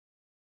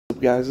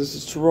up, guys? This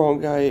is Wrong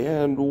Guy,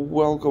 and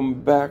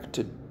welcome back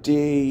to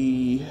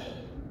day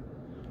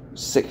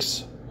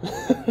 6. I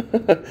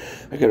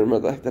can't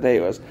remember the day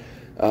it was.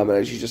 And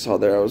as you just saw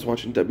there, I was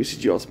watching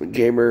WCG Ultimate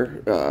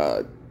Gamer.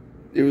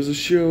 It was a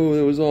show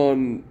that was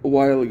on a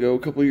while ago, a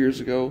couple years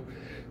ago.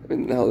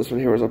 And now this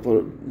one here was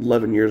uploaded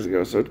 11 years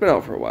ago, so it's been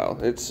out for a while.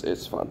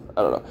 It's fun.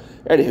 I don't know.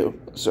 Anywho,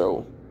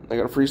 so I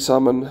got a free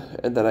summon,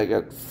 and then I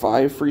got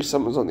 5 free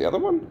summons on the other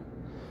one.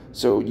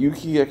 So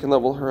Yuki, I can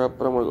level her up,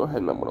 but I'm going to go ahead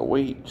and I'm going to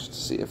wait just to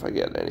see if I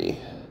get any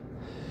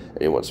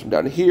ones from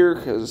down here,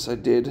 because I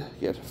did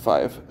get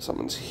 5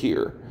 summons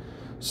here.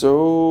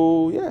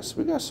 So yes,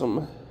 we got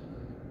some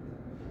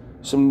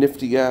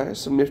nifty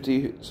guys, some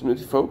nifty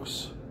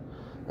folks.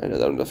 I know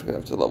that I'm definitely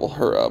going to have to level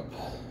her up,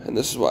 and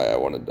this is why I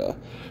wanted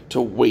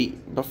to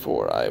wait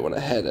before I went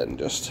ahead and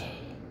just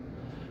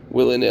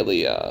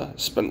willy-nilly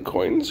spent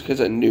coins,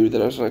 because I knew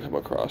that I was going to come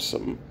across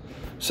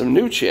some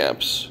new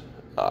champs.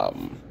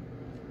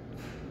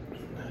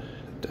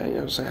 Dang,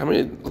 I was like, how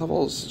many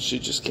levels did she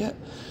just get?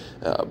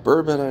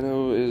 Bourbon, I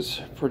know,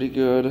 is pretty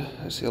good.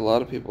 I see a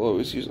lot of people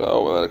always use...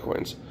 Oh, well, out of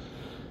coins.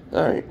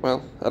 Alright,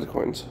 well, out of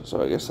coins. So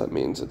I guess that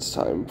means it's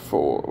time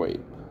for...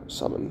 Wait,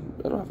 summon.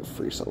 I don't have a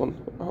free summon.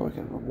 Oh, I get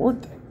a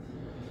reward thing.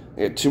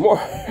 I get 2 more.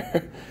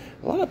 A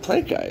lot of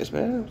plant guys,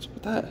 man. What's up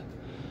with that?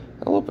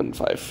 I'll open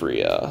 5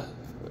 free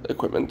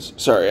equipment.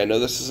 Sorry, I know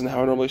this isn't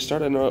how I normally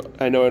start. I know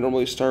I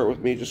normally start with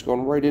me just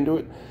going right into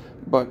it.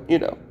 But, you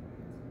know,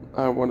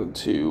 I wanted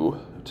to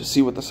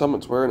see what the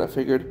summons were, and I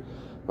figured,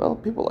 well,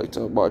 people like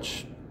to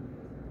watch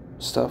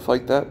stuff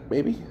like that,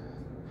 maybe.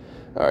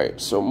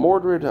 Alright, so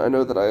Mordred, I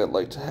know that I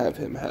like to have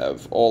him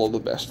have all of the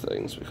best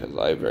things, because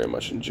I very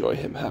much enjoy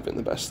him having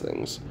the best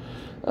things.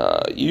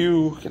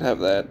 You can have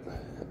that.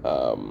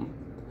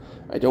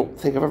 I don't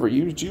think I've ever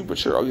used you, but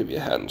sure, I'll give you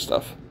a hat and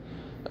stuff.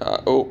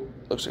 Oh,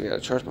 looks like I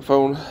gotta charge my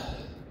phone.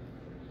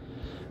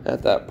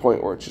 At that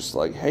point where it's just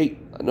like, hey,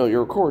 I know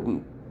you're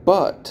recording,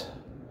 but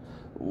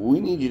we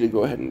need you to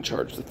go ahead and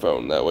charge the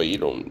phone. That way you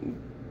don't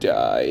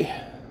die.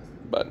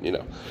 But, you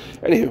know.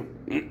 Anywho.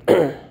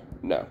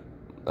 No.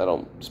 I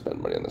don't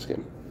spend money on this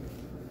game.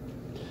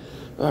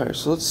 Alright,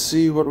 so let's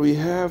see what we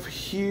have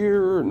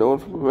here. No one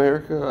from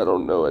America. I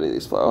don't know any of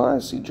these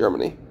flowers. I see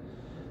Germany.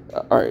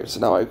 Alright, so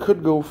now I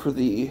could go for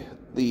the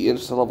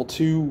Insta level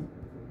 2,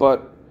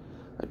 but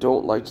I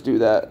don't like to do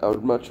that. I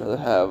would much rather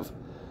have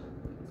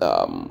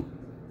Khan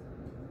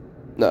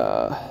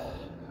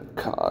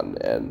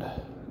and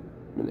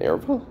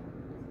Minerva?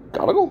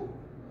 Gonigal?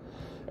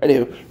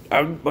 Anywho,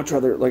 I would much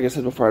rather, like I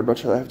said before, I'd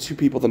much rather have 2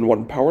 people than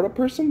 1 powered-up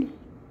person.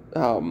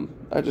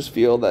 I just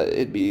feel that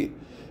it'd be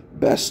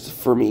best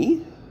for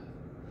me.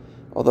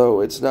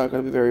 Although it's not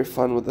going to be very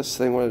fun with this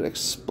thing when it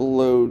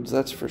explodes,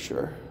 that's for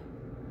sure.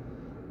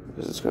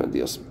 Because it's going to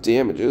deal some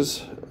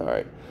damages.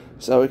 Alright,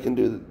 so now we can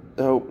do...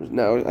 Oh,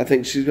 no, I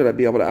think she's going to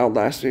be able to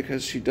outlast me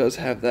because she does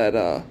have that,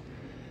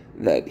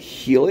 that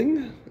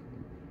healing.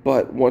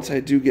 But once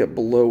I do get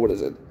below, what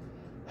is it?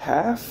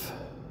 Half?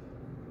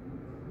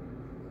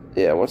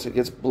 Yeah, once it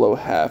gets below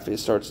half, it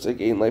starts to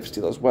gain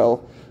lifesteal as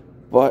well.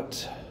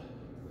 But,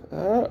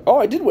 oh,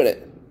 I did win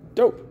it.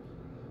 Dope.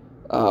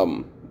 I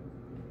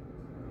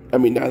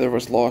mean, neither of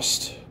us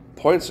lost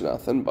points or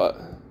nothing, but,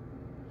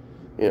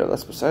 you know,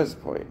 that's besides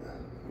the point.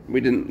 We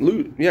didn't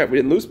lose, yeah, we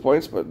didn't lose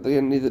points, but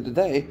neither did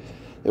they.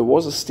 It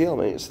was a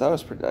stalemate, so that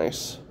was pretty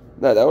nice.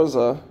 That was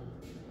I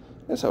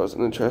guess that was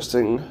an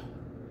interesting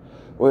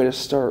way to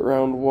start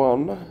round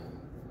 1.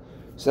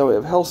 So now we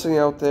have Helsing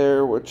out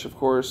there, which, of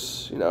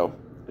course, you know,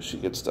 she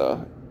gets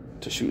to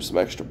shoot some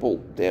extra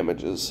bolt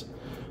damages.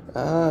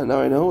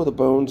 Now I know the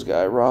Bones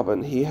guy,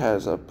 Robin, he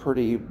has a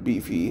pretty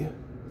beefy...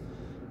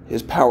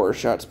 His power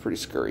shot's pretty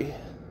scurry.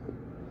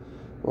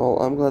 Well,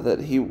 I'm glad that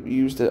he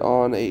used it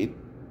on a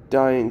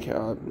dying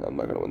cow. I'm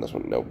not going to win this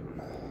one, nope.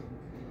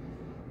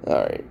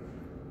 Alright.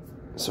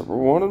 So we're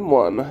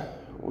 1-1.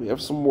 We have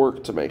some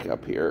work to make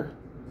up here.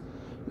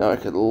 Now I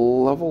could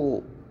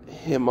level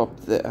him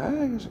up there.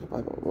 I guess I could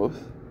buy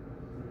both.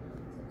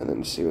 And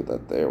then see what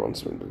that there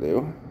wants me to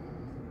do.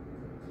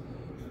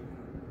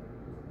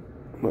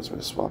 Wants me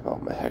to swap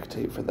out my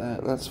hectate for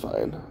that. That's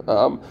fine.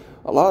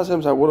 A lot of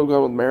times I would have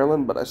gone with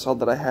Maryland, but I saw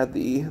that I had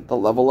the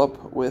level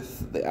up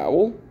with the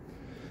owl.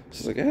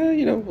 So it's like,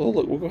 you know, we'll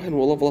go ahead and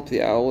we'll level up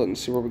the owl and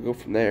see where we go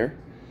from there.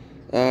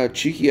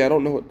 Cheeky, I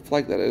don't know what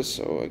flag that is,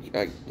 so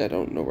I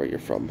don't know where you're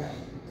from.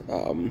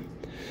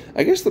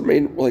 I guess the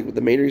main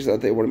reason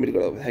that they wanted me to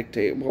go with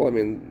hectate, well, I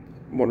mean,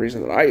 one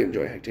reason that I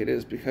enjoy hectate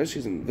is because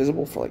she's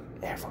invisible for like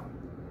ever.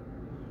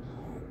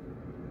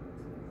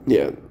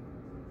 Yeah.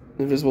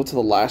 Invisible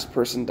till the last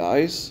person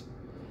dies.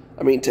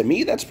 I mean, to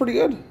me, that's pretty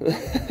good.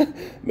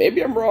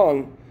 Maybe I'm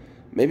wrong.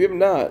 Maybe I'm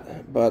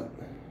not. But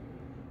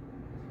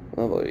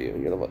level are you?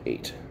 You're level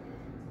 8.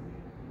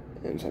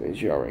 And so that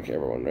means you outrank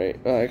everyone, right?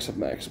 Except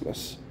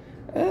Maximus.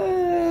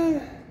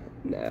 No.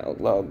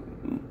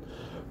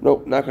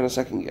 Nope, not going to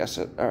second guess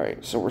it.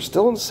 Alright, so we're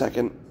still in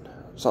second.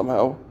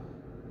 Somehow.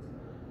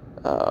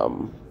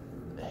 Hamashim?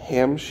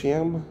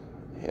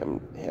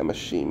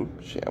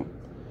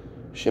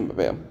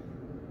 Shimabam.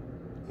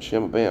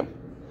 Shimabam.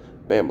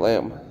 Bam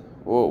Lamb.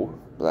 Whoa,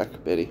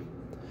 Black Betty.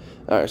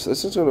 Alright, so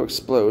this is going to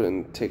explode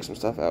and take some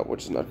stuff out,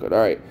 which is not good.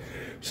 Alright,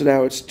 so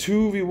now it's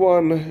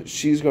 2v1.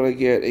 She's going to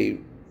get a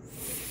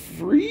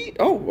free...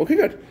 Oh, okay,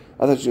 good.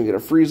 I thought she was going to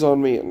get a freeze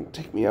on me and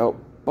take me out,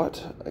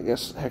 but I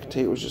guess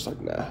Hecate was just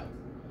like, nah.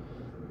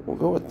 We'll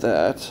go with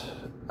that.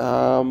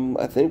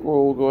 I think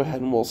we'll go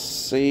ahead and we'll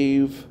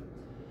save...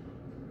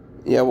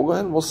 Yeah, we'll go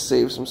ahead and we'll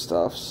save some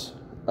stuffs.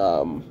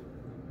 We'll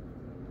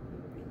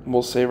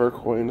save our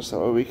coins so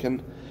that way we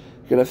can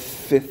get a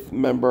 5th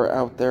member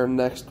out there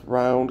next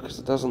round, because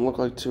it doesn't look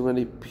like too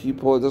many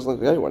people. It doesn't look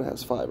like anyone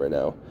has 5 right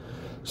now.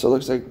 So it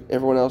looks like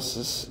everyone else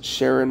is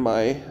sharing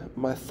my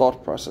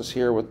thought process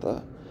here with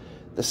the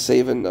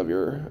saving of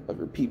your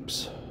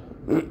peeps.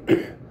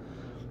 You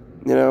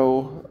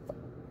know,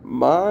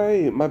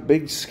 my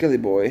big skilly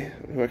boy,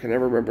 who I can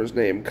never remember his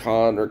name,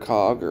 Con or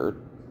Cog or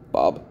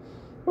Bob.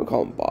 I'll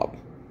call him Bob.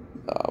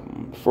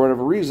 For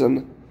whatever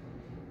reason,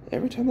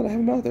 every time that I have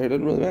him out there, it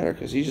doesn't really matter,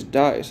 because he just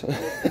dies.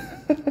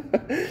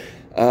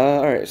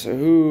 Alright, so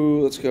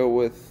let's go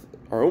with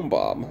our own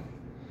Bob.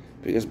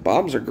 Because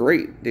bombs are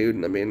great,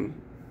 dude. I mean,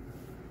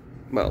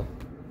 well,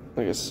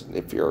 I guess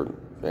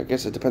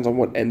it depends on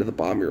what end of the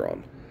bomb you're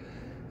on.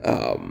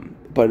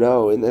 But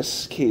no, in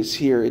this case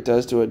here, it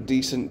does do a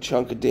decent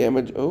chunk of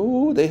damage.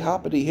 Oh, they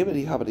hoppity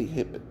hippity hoppity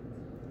hip.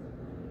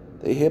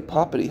 They hip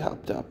hoppity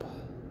hopped up.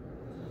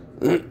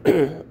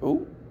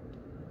 Oh.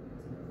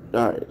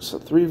 Alright, so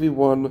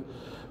 3v1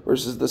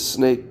 versus the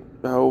snake.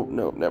 Oh,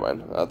 no, never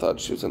mind. I thought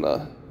she was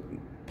gonna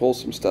pull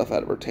some stuff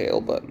out of her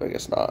tail, but I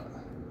guess not.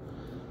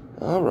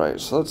 Alright,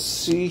 so let's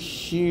see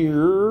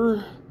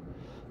here.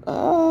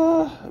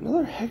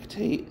 Another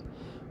Hecate.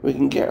 We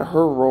can get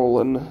her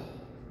rolling.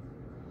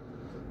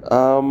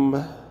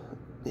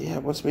 Yeah,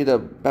 it wants me to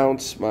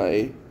bounce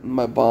my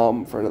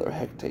bomb for another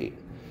Hecate.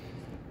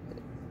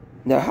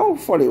 Now, how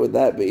funny would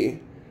that be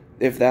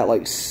if that,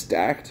 like,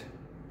 stacked?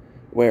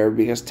 Where,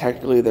 because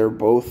technically they're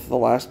both the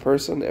last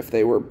person, if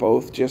they were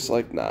both just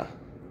like, nah.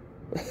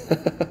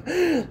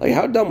 Like,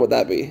 how dumb would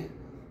that be?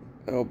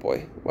 Oh,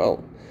 boy.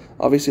 Well,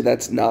 obviously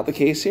that's not the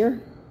case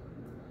here.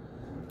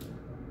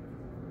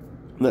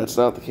 That's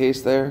not the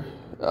case there.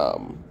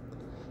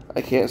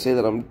 I can't say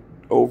that I'm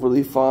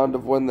overly fond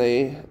of when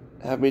they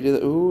have me do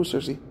that. Ooh,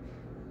 Cersei.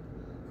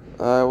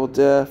 I will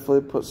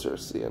definitely put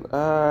Cersei in.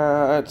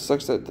 It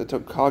sucks that they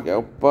took Cog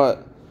out,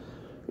 but,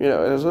 you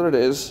know, it is what it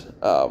is.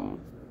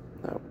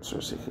 No,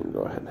 Cersei can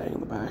go ahead and hang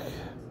in the back.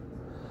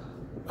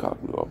 Cog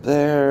can go up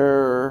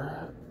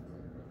there.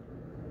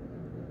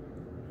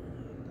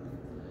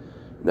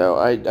 No,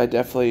 I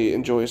definitely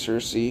enjoy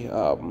Cersei.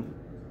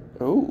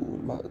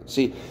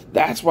 See,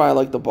 that's why I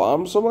like the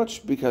bomb so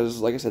much, because,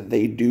 like I said,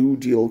 they do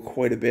deal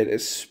quite a bit,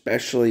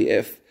 especially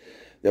if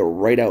they're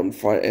right out in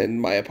front and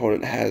my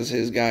opponent has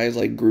his guys,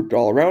 like, grouped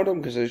all around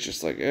him, because it's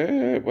just like,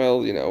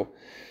 well, you know.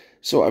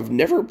 So I've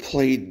never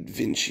played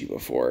Vinci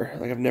before.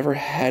 Like, I've never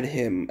had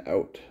him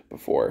out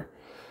before.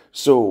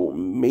 So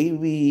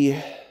maybe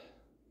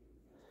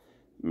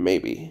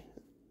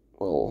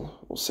we'll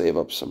save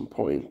up some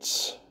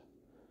points.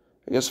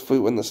 I guess if we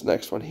win this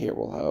next one here,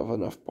 we'll have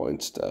enough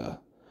points to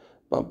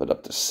bump it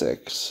up to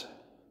 6.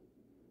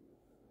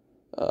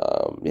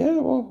 Yeah,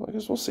 well, I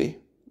guess we'll see.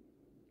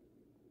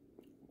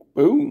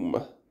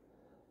 Boom.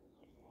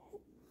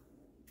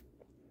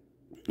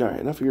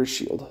 Alright, enough of your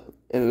shield.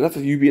 And enough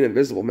of you being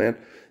invisible, man.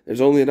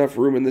 There's only enough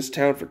room in this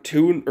town for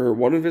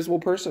 1 invisible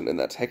person, and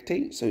that's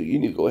Hecate, so you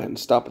need to go ahead and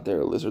stop it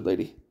there, lizard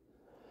lady.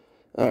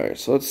 Alright,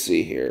 so let's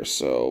see here.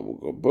 So,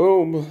 we'll go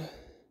boom.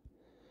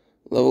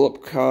 Level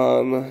up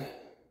Con.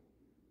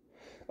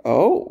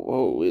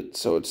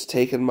 So it's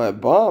taken my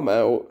bomb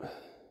out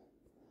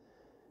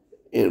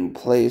in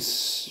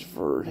place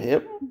for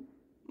him?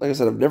 Like I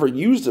said, I've never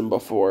used him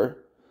before.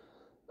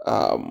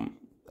 So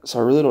I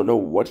really don't know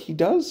what he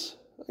does.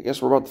 I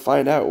guess we're about to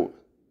find out.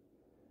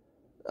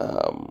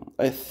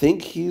 I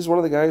think he's one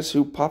of the guys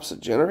who pops a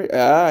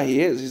generator.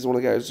 He is. He's one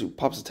of the guys who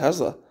pops a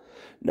Tesla.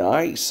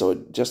 Nice. So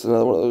just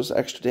another one of those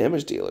extra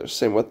damage dealers.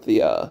 Same with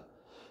the,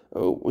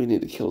 we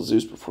need to kill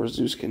Zeus before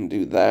Zeus can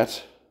do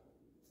that.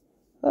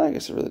 I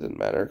guess it really didn't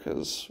matter,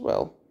 because,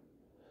 well,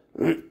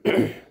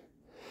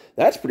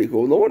 that's pretty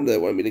cool. No wonder they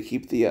wanted me to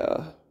keep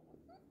the,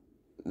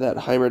 that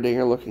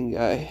Heimerdinger looking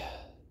guy.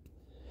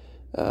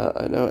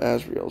 I know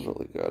Asriel's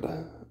really good.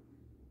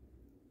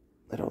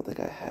 I don't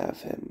think I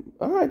have him.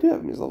 Oh, I do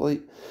have him. He's level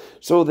 8.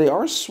 So they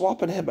are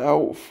swapping him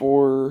out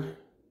for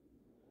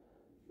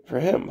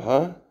him,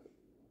 huh?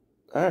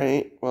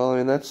 Alright. Well, I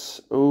mean,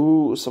 that's...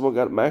 Ooh, someone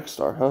got Max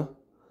Star, huh?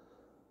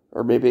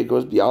 Or maybe it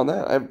goes beyond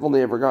that. I've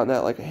only ever gotten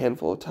that like a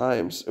handful of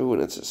times. Ooh,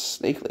 and it's a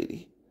snake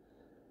lady.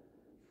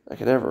 I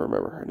can never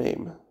remember her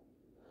name.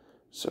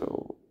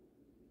 So,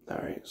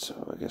 alright.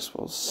 So I guess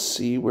we'll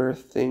see where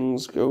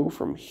things go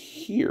from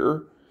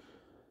here.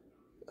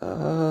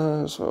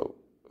 Oh,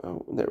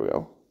 there we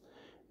go.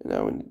 And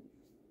now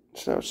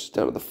it's just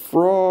down to the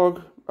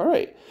frog.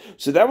 Alright.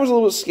 So that was a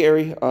little bit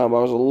scary. I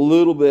was a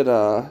little bit,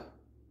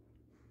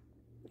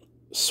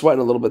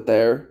 sweating a little bit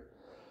there.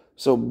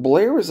 So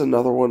Blair is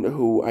another one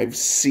who I've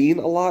seen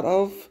a lot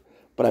of,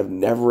 but I've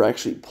never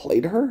actually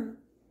played her.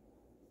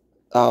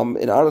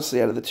 And honestly,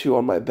 out of the two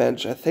on my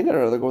bench, I think I'd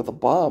rather go with the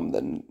bomb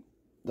than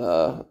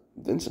the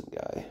Vincent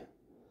guy.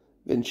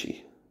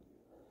 Vinci.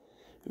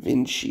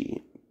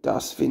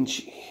 Das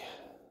Vinci.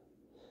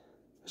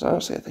 Because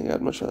honestly, I think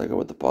I'd much rather go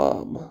with the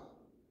bomb.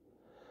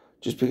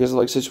 Just because of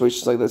like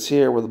situations like this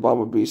here, where the bomb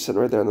would be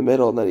sitting right there in the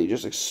middle, and then you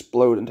just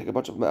explode and take a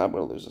bunch of... I'm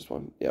going to lose this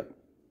one. Yep.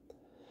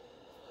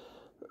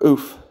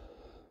 Oof.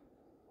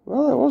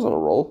 Well, I was on a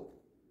roll.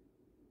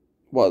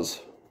 Was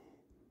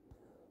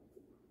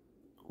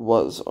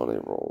on a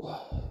roll.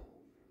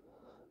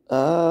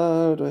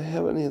 Do I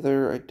have any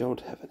other? I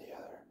don't have any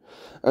other.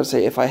 I would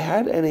say if I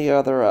had any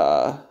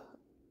other,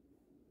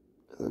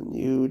 then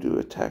you do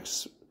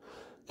attacks,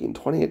 gain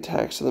 20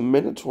 attacks, so the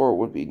Minotaur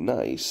would be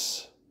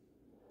nice.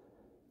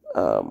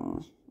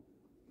 How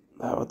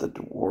about the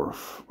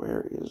dwarf?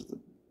 Where is the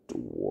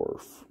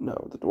dwarf?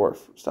 No, the dwarf.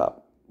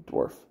 Stop.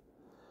 Dwarf.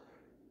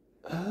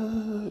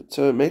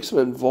 So it makes him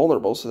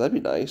invulnerable, so that'd be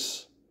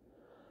nice.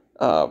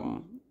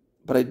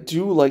 But I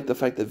do like the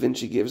fact that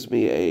Vinci gives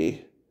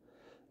me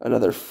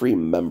another free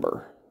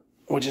member,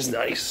 which is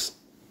nice.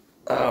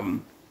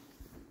 So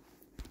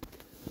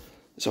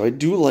I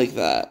do like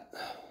that.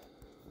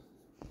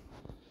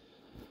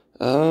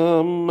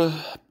 I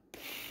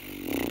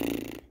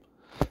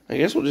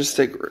guess we'll just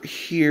stick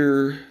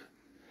here.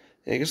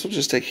 I guess we'll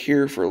just stick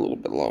here for a little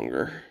bit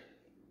longer.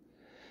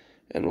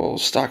 And we'll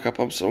stock up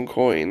on some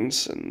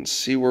coins and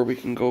see where we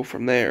can go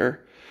from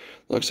there.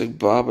 Looks like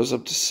Baba's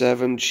up to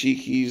 7,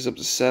 Cheeky's up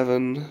to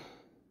 7.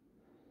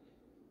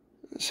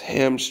 This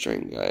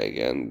hamstring guy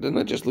again. Didn't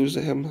I just lose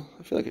to him?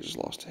 I feel like I just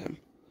lost to him.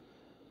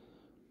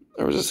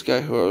 There was this guy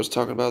who I was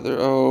talking about there.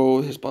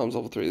 Oh, his bomb's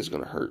level 3. This is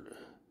going to hurt.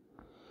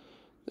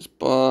 This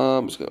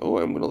bomb's going to... Oh,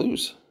 I'm going to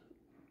lose.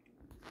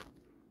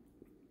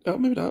 Oh,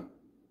 maybe not.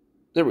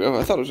 There we go.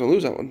 I thought I was going to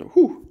lose that one.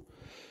 Whew.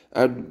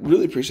 I'd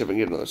really appreciate if I can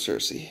get another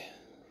Cersei.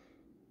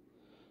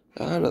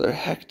 Another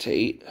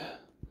Hectate.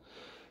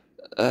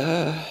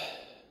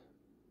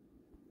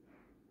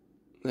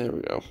 There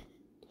we go.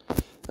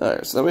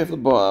 Alright, so now we have the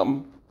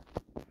bomb.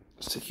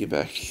 Let's take you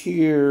back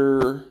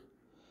here.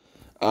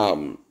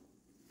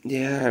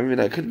 Yeah, I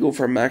mean, I could go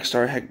for a max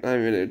star Hectate. I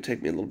mean, it would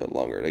take me a little bit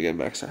longer to get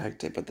max star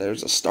Hectate, but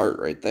there's a start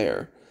right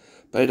there.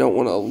 But I don't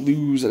want to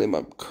lose any of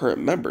my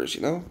current members,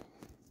 you know?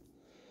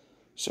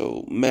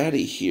 So,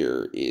 Maddie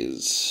here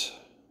is,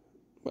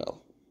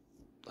 well,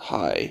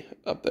 high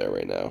up there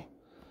right now.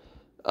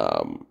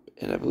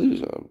 And I believe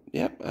he's going to,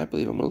 yep, I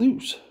believe I'm going to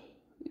lose.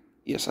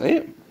 Yes, I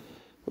am.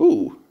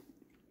 Ooh.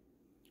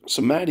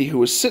 So Maddie, who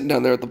was sitting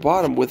down there at the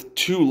bottom with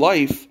 2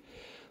 life,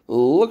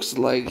 looks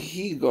like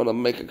he's going to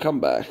make a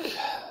comeback.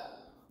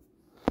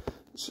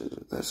 So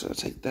let's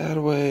take that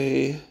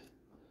away.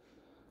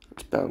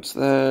 Let's bounce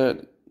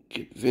that.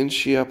 Get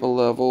Vinci up a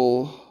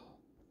level.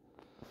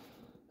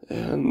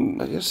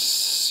 And I guess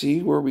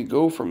see where we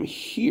go from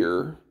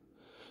here.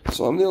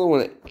 So I'm the only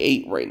one at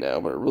 8 right now,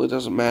 but it really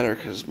doesn't matter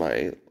because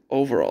my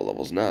overall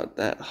level's not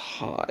that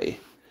high.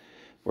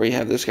 Where you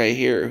have this guy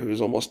here who's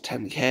almost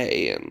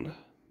 10k, and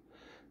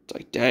it's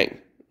like, dang.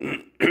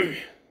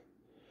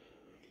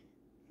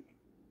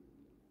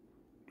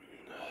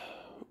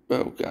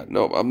 Oh god,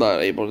 no, I'm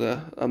not able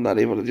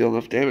to deal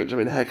enough damage. I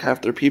mean, heck,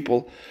 half their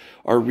people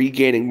are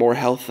regaining more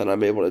health than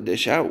I'm able to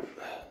dish out.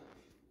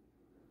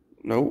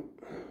 Nope.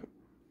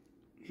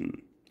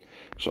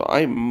 So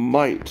I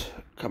might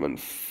come in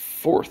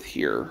 4th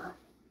here,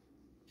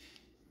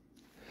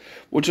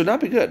 which would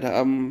not be good.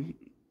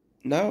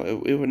 No,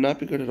 it would not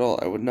be good at all.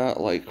 I would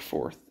not like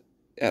 4th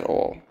at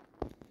all.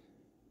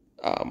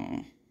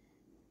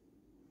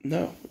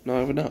 No,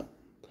 I would not.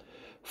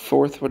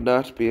 4th would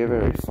not be a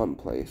very fun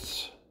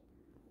place.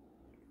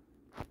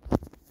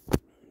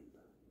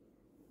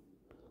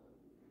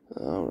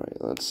 Alright,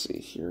 let's see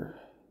here.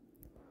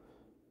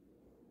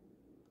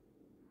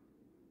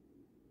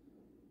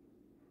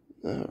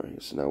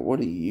 Alright, so now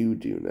what do you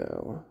do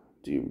now?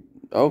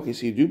 Okay,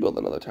 so you do build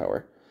another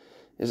tower.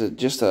 Is it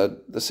just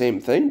the same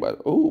thing,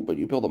 but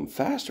you build them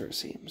faster, it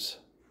seems.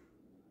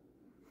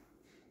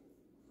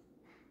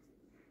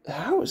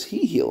 How is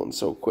he healing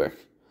so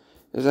quick?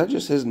 Is that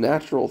just his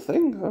natural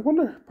thing? I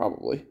wonder.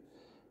 Probably.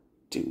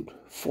 Dude,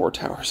 4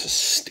 towers is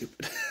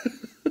stupid.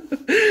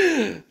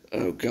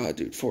 Oh god,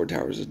 dude, 4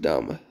 towers is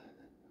dumb.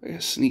 I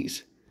gotta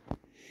sneeze.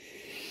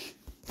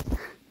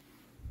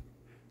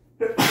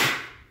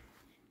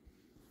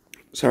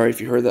 Sorry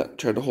if you heard that.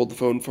 Tried to hold the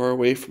phone far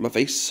away from my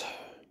face.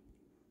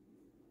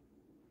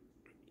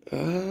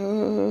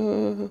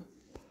 Oh,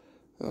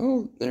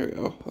 there we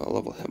go. I'll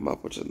level him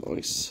up, which is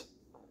nice.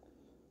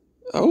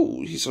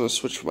 Oh, he's gonna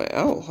switch for my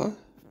owl, huh?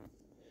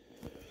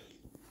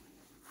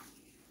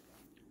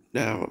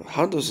 Now,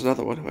 Hanzo's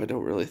another one who I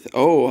don't really think...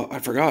 Oh, I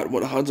forgot.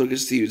 When Hanzo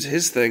gets to use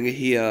his thing,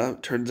 he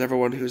turns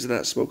everyone who's in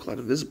that smoke cloud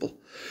invisible.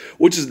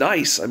 Which is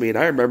nice. I mean,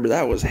 I remember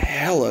that was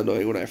hella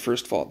annoying when I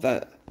first fought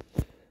that.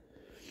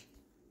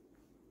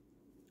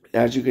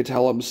 As you can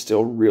tell, I'm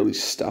still really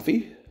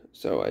stuffy.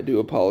 So I do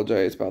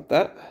apologize about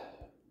that.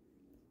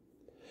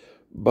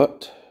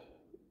 But,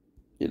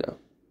 you know,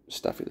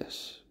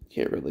 stuffiness.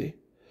 Can't really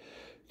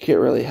can't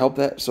really help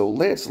that. So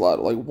Lancelot,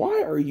 like,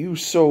 why are you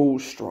so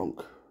strong?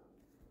 I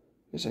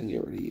guess I can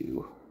get rid of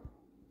you.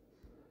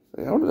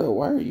 I don't know,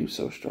 why are you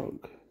so strong?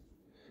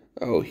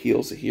 Oh,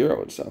 heals the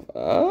hero and stuff.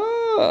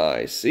 Ah,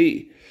 I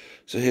see.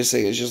 So his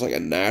thing is just like a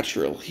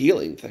natural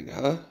healing thing,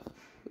 huh?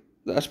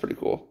 That's pretty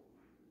cool.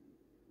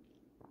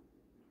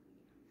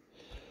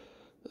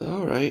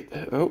 Alright.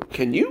 Oh,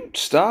 can you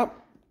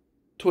stop?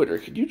 Twitter,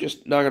 can you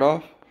just knock it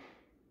off?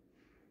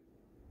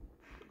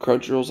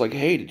 Crunchyroll's like,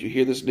 hey, did you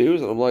hear this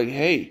news? And I'm like,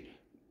 hey,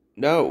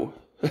 no.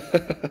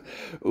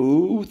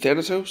 Ooh,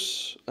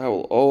 Thanatos. I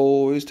will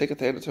always take a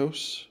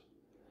Thanatos.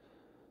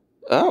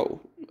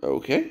 Oh,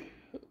 okay.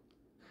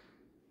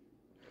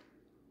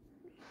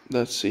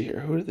 Let's see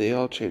here. Who did they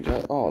all change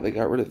out? Oh, they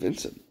got rid of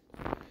Vincent.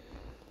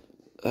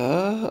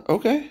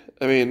 Okay.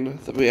 I mean,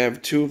 we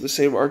have two of the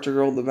same Archer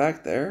girl in the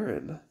back there,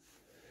 and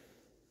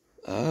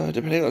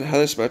depending on how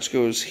this match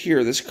goes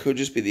here, this could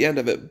just be the end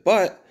of it.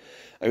 But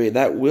I mean,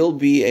 that will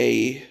be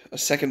a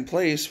second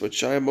place,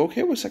 which I am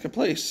okay with second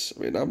place. I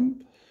mean,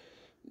 I'm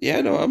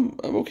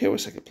okay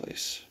with second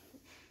place.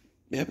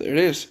 Yep, there it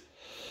is.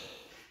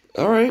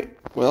 All right.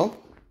 Well,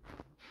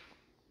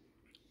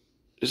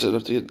 is it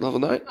enough to get level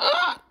 9?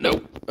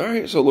 Nope. All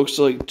right. So it looks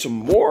like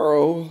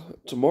tomorrow,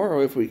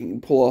 if we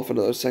can pull off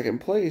another second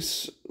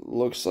place,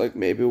 looks like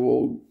maybe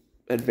we'll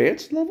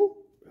advance level.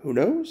 Who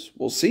knows?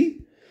 We'll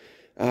see.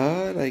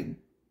 And I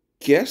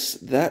guess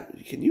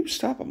that... Can you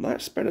stop? I'm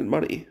not spending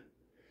money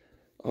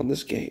on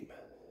this game.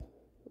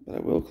 But I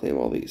will claim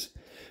all these.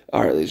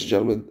 Alright, ladies and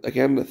gentlemen.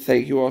 Again,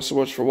 thank you all so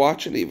much for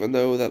watching, even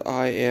though that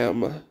I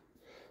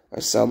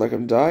sound like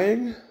I'm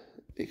dying.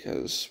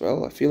 Because,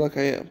 well, I feel like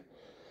I am.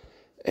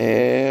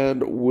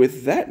 And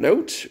with that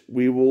note,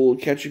 we will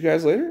catch you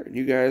guys later. And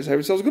you guys have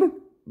yourselves a good one.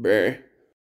 Bye.